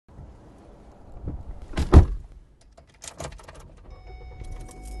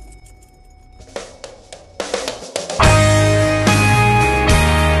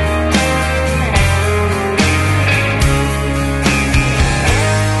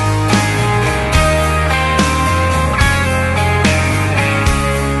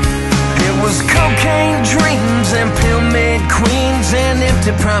white queens and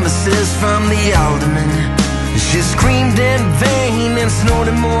empty promises from the alderman. She screamed in vain and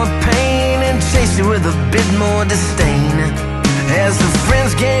snorted more pain and chased it with a bit more disdain. As the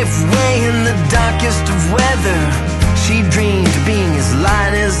friends gave way in the darkest of weather, she dreamed of being as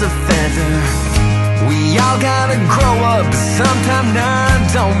light as a feather. We all gotta grow up sometime now,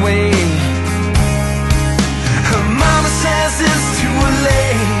 don't we? Her mama says it's too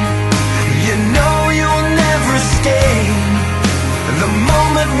late. You know you'll never escape. The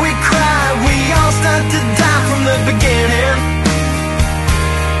moment we cry, we all start to die from the beginning.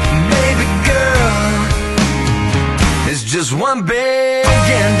 Baby girl, it's just one big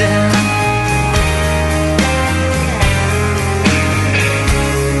ending.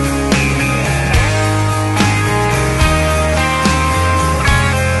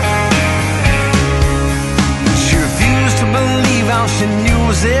 She refused to believe all she knew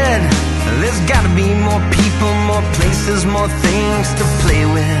was it. There's gotta be more people, more places, more things to play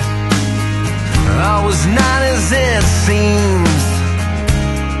with. All was not as it seems.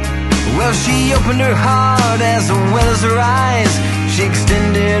 Well, she opened her heart as well as her eyes. She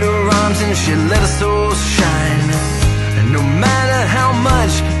extended her arms and she let her soul shine. And no matter how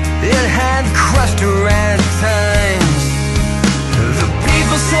much it had crushed her at times, the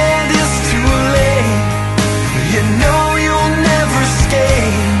people said it's too late. You know you'll never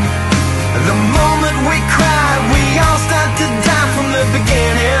escape. The moment we cry, we all start to die from the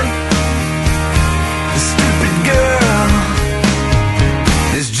beginning. Stupid girl,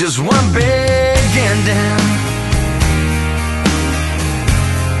 it's just one big ending.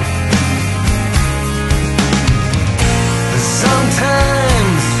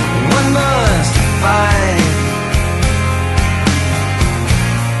 Sometimes one must fight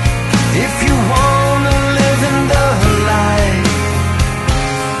if you wanna live in the light.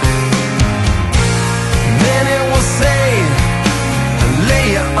 Then it will say, lay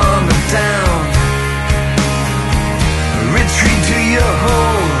your armor down, retreat to your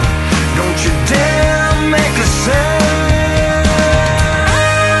hole, don't you dare make a sound.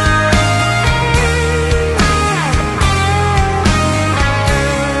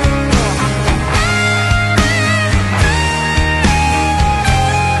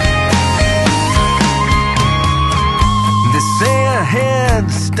 They say a head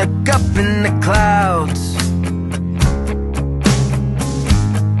stuck up in the clouds.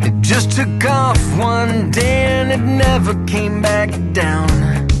 It just took off one day and it never came back down.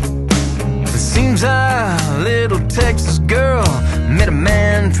 It seems a little Texas girl met a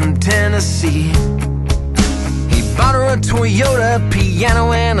man from Tennessee. He bought her a Toyota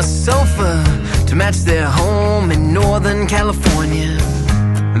piano and a sofa to match their home in Northern California.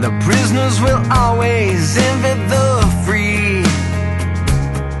 The prisoners will always envy the free.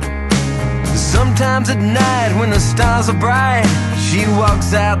 Sometimes at night when the stars are bright, she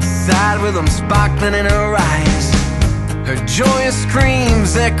walks outside with them sparkling in her eyes. Her joyous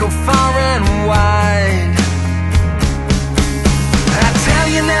screams echo far and wide. I tell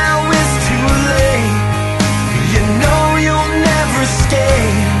you now it's too late. You know you'll never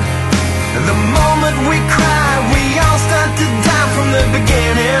escape. The moment we cry, we all start to die from the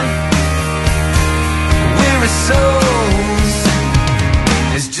beginning. Weary souls,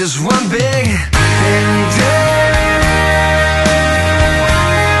 it's just one big thing.